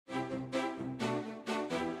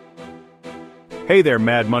Hey there,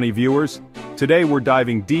 Mad Money viewers. Today we're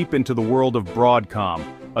diving deep into the world of Broadcom,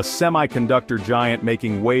 a semiconductor giant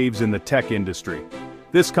making waves in the tech industry.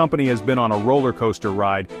 This company has been on a roller coaster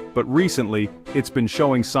ride, but recently, it's been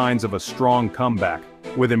showing signs of a strong comeback.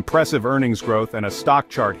 With impressive earnings growth and a stock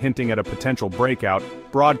chart hinting at a potential breakout,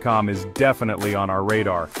 Broadcom is definitely on our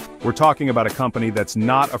radar. We're talking about a company that's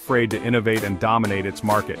not afraid to innovate and dominate its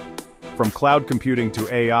market. From cloud computing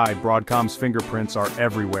to AI, Broadcom's fingerprints are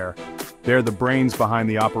everywhere. They're the brains behind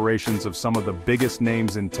the operations of some of the biggest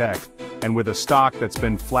names in tech, and with a stock that's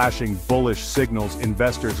been flashing bullish signals,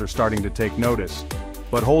 investors are starting to take notice.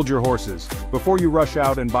 But hold your horses. Before you rush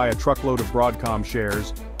out and buy a truckload of Broadcom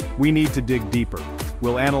shares, we need to dig deeper.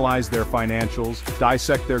 We'll analyze their financials,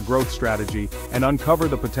 dissect their growth strategy, and uncover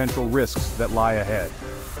the potential risks that lie ahead.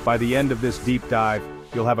 By the end of this deep dive,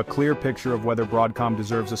 you'll have a clear picture of whether Broadcom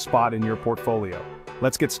deserves a spot in your portfolio.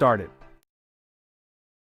 Let's get started.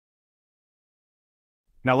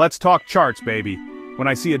 Now let's talk charts, baby. When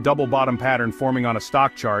I see a double bottom pattern forming on a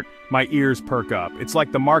stock chart, my ears perk up. It's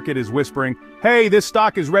like the market is whispering, "Hey, this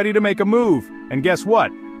stock is ready to make a move." And guess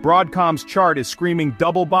what? Broadcom's chart is screaming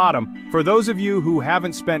double bottom. For those of you who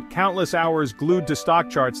haven't spent countless hours glued to stock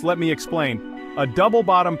charts, let me explain. A double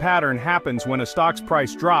bottom pattern happens when a stock's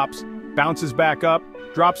price drops, bounces back up,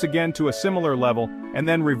 drops again to a similar level, and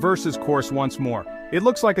then reverses course once more. It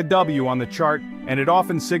looks like a W on the chart, and it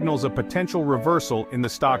often signals a potential reversal in the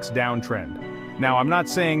stock's downtrend. Now, I'm not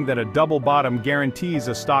saying that a double bottom guarantees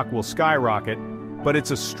a stock will skyrocket, but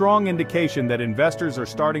it's a strong indication that investors are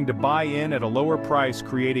starting to buy in at a lower price,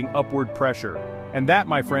 creating upward pressure. And that,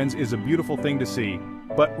 my friends, is a beautiful thing to see.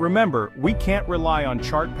 But remember, we can't rely on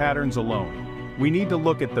chart patterns alone. We need to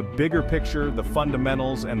look at the bigger picture, the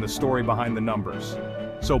fundamentals, and the story behind the numbers.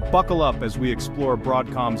 So buckle up as we explore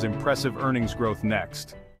Broadcom's impressive earnings growth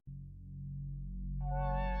next.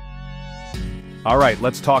 Alright,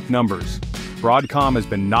 let's talk numbers. Broadcom has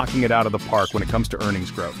been knocking it out of the park when it comes to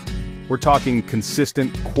earnings growth. We're talking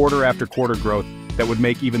consistent quarter-after-quarter growth that would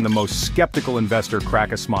make even the most skeptical investor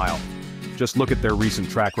crack a smile. Just look at their recent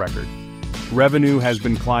track record. Revenue has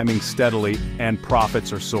been climbing steadily, and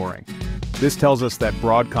profits are soaring. This tells us that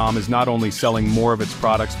Broadcom is not only selling more of its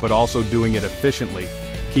products but also doing it efficiently,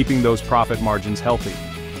 keeping those profit margins healthy.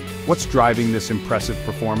 What's driving this impressive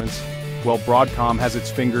performance? Well, Broadcom has its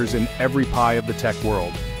fingers in every pie of the tech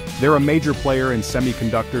world. They're a major player in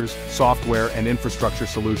semiconductors, software, and infrastructure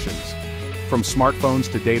solutions. From smartphones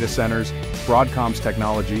to data centers, Broadcom's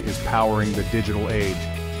technology is powering the digital age.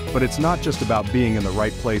 But it's not just about being in the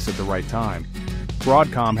right place at the right time.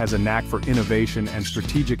 Broadcom has a knack for innovation and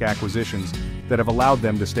strategic acquisitions that have allowed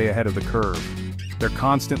them to stay ahead of the curve. They're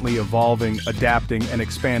constantly evolving, adapting, and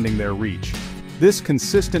expanding their reach. This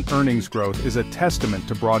consistent earnings growth is a testament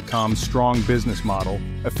to Broadcom's strong business model,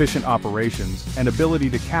 efficient operations, and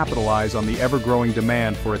ability to capitalize on the ever-growing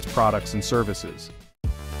demand for its products and services.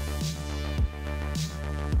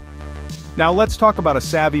 Now let's talk about a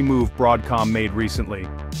savvy move Broadcom made recently: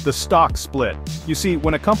 the stock split. You see,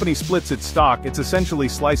 when a company splits its stock, it's essentially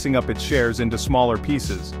slicing up its shares into smaller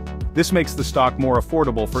pieces. This makes the stock more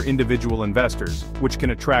affordable for individual investors, which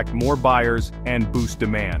can attract more buyers and boost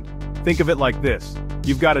demand. Think of it like this: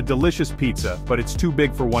 you've got a delicious pizza, but it's too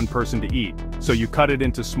big for one person to eat, so you cut it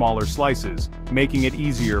into smaller slices, making it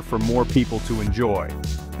easier for more people to enjoy.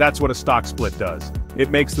 That's what a stock split does. It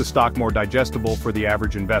makes the stock more digestible for the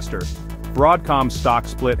average investor. Broadcom's stock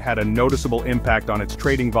split had a noticeable impact on its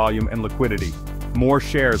trading volume and liquidity. More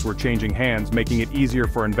shares were changing hands, making it easier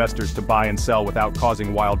for investors to buy and sell without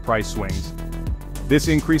causing wild price swings. This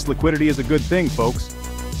increased liquidity is a good thing, folks.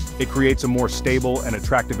 It creates a more stable and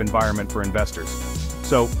attractive environment for investors.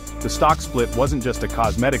 So, the stock split wasn't just a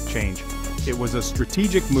cosmetic change, it was a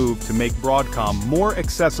strategic move to make Broadcom more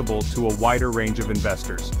accessible to a wider range of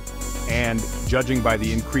investors. And, judging by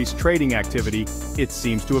the increased trading activity, it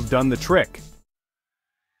seems to have done the trick.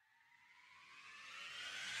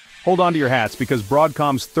 Hold on to your hats, because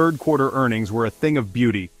Broadcom's third quarter earnings were a thing of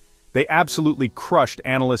beauty. They absolutely crushed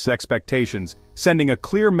analysts' expectations, sending a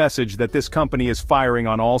clear message that this company is firing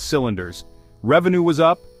on all cylinders. Revenue was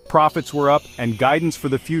up, profits were up, and guidance for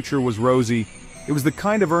the future was rosy. It was the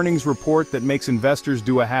kind of earnings report that makes investors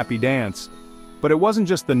do a happy dance. But it wasn't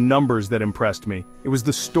just the numbers that impressed me, it was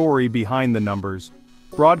the story behind the numbers.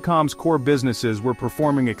 Broadcom's core businesses were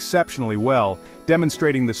performing exceptionally well,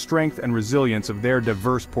 demonstrating the strength and resilience of their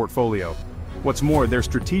diverse portfolio. What's more, their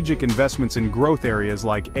strategic investments in growth areas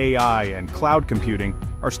like AI and cloud computing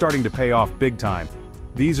are starting to pay off big time.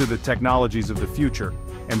 These are the technologies of the future,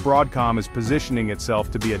 and Broadcom is positioning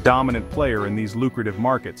itself to be a dominant player in these lucrative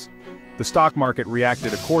markets. The stock market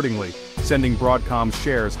reacted accordingly, sending Broadcom's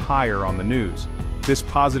shares higher on the news. This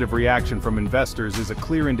positive reaction from investors is a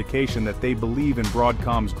clear indication that they believe in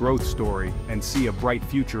Broadcom's growth story and see a bright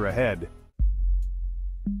future ahead.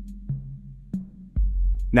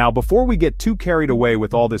 Now, before we get too carried away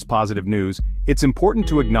with all this positive news, it's important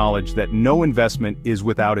to acknowledge that no investment is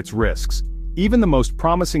without its risks. Even the most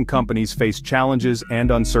promising companies face challenges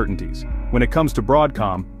and uncertainties. When it comes to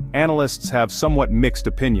Broadcom, analysts have somewhat mixed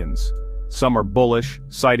opinions. Some are bullish,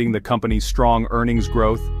 citing the company's strong earnings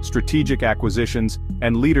growth, strategic acquisitions,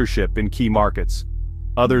 and leadership in key markets.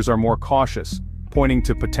 Others are more cautious, pointing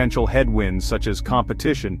to potential headwinds such as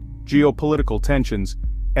competition, geopolitical tensions,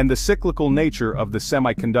 and the cyclical nature of the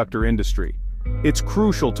semiconductor industry. It's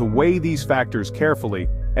crucial to weigh these factors carefully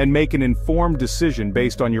and make an informed decision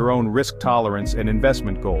based on your own risk tolerance and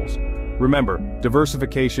investment goals. Remember,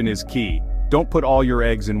 diversification is key. Don't put all your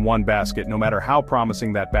eggs in one basket, no matter how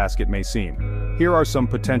promising that basket may seem. Here are some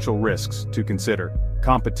potential risks to consider.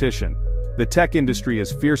 Competition. The tech industry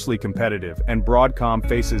is fiercely competitive, and Broadcom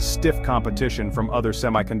faces stiff competition from other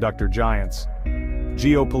semiconductor giants.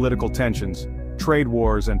 Geopolitical tensions. Trade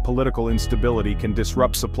wars and political instability can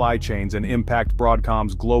disrupt supply chains and impact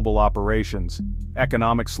Broadcom's global operations.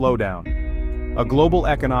 Economic slowdown. A global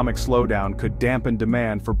economic slowdown could dampen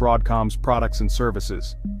demand for Broadcom's products and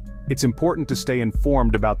services. It's important to stay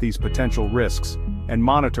informed about these potential risks and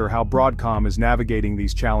monitor how Broadcom is navigating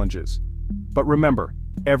these challenges. But remember,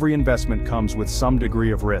 every investment comes with some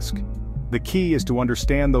degree of risk. The key is to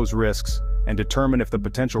understand those risks and determine if the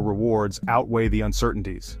potential rewards outweigh the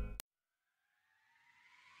uncertainties.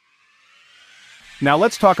 Now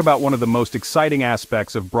let's talk about one of the most exciting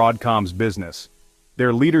aspects of Broadcom's business: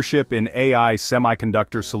 their leadership in AI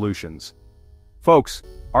semiconductor solutions. Folks,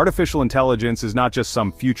 artificial intelligence is not just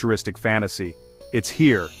some futuristic fantasy. It's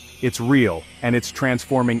here, it's real, and it's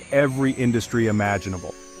transforming every industry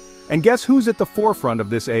imaginable. And guess who's at the forefront of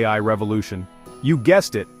this AI revolution? You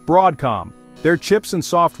guessed it, Broadcom. Their chips and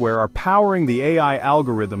software are powering the AI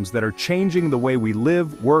algorithms that are changing the way we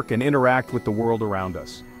live, work, and interact with the world around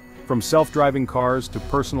us. From self-driving cars to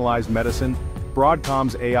personalized medicine,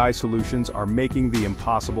 Broadcom's AI solutions are making the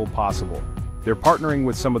impossible possible. They're partnering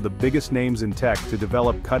with some of the biggest names in tech to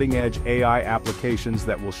develop cutting-edge AI applications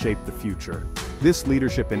that will shape the future. This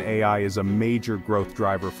leadership in AI is a major growth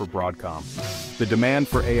driver for Broadcom. The demand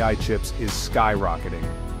for AI chips is skyrocketing,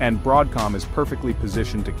 and Broadcom is perfectly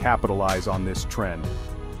positioned to capitalize on this trend.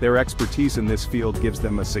 Their expertise in this field gives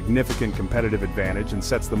them a significant competitive advantage and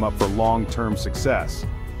sets them up for long-term success.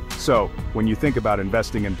 So, when you think about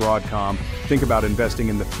investing in Broadcom, think about investing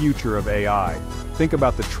in the future of AI. Think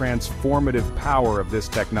about the transformative power of this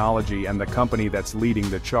technology and the company that's leading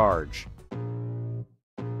the charge.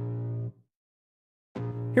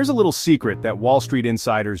 Here's a little secret that Wall Street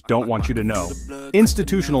insiders don't want you to know.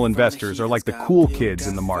 Institutional investors are like the cool kids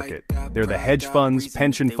in the market. They're the hedge funds,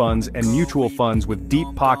 pension funds, and mutual funds with deep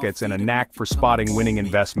pockets and a knack for spotting winning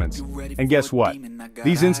investments. And guess what?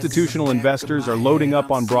 These institutional investors are loading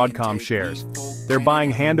up on Broadcom shares. They're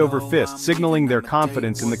buying hand over fist, signaling their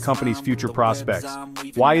confidence in the company's future prospects.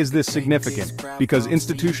 Why is this significant? Because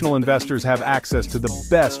institutional investors have access to the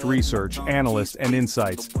best research, analysts, and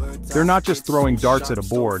insights. They're not just throwing darts at a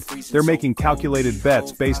board, they're making calculated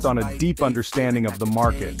bets based on a deep understanding of the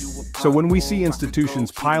market. So when we see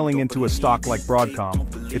institutions piling into a stock like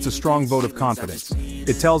Broadcom, it's a strong vote of confidence.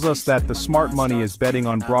 It tells us that the smart money is betting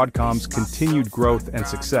on Broadcom's continued growth and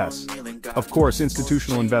success. Of course,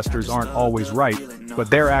 institutional investors aren't always right,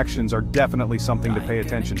 but their actions are definitely something to pay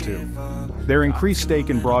attention to. Their increased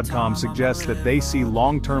stake in Broadcom suggests that they see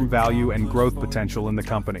long-term value and growth potential in the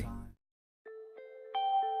company.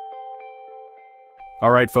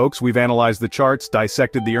 Alright folks, we've analyzed the charts,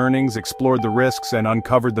 dissected the earnings, explored the risks, and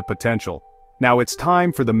uncovered the potential. Now it's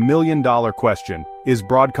time for the million-dollar question: is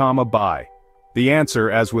Broadcom a buy? The answer,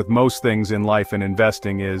 as with most things in life and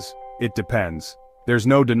investing, is, it depends. There's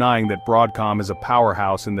no denying that Broadcom is a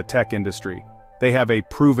powerhouse in the tech industry. They have a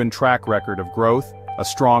proven track record of growth, a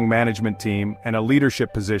strong management team, and a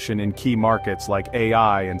leadership position in key markets like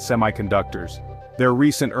AI and semiconductors. Their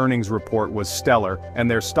recent earnings report was stellar,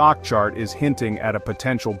 and their stock chart is hinting at a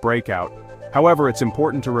potential breakout. However, it's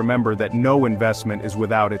important to remember that no investment is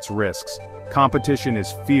without its risks. Competition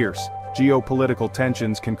is fierce, geopolitical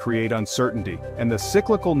tensions can create uncertainty, and the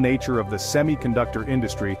cyclical nature of the semiconductor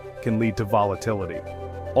industry can lead to volatility.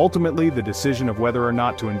 Ultimately, the decision of whether or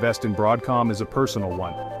not to invest in Broadcom is a personal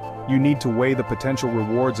one. You need to weigh the potential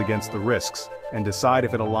rewards against the risks, and decide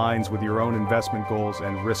if it aligns with your own investment goals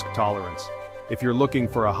and risk tolerance. If you're looking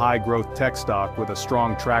for a high-growth tech stock with a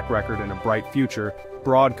strong track record and a bright future,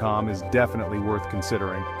 Broadcom is definitely worth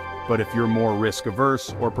considering. But if you're more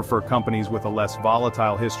risk-averse or prefer companies with a less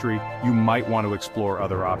volatile history, you might want to explore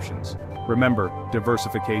other options. Remember,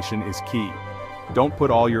 diversification is key. Don't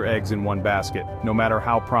put all your eggs in one basket, no matter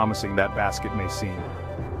how promising that basket may seem.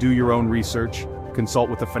 Do your own research, consult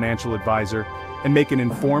with a financial advisor, and make an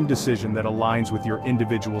informed decision that aligns with your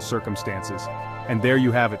individual circumstances. And there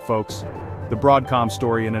you have it, folks. The Broadcom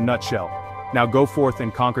story in a nutshell. Now go forth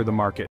and conquer the market.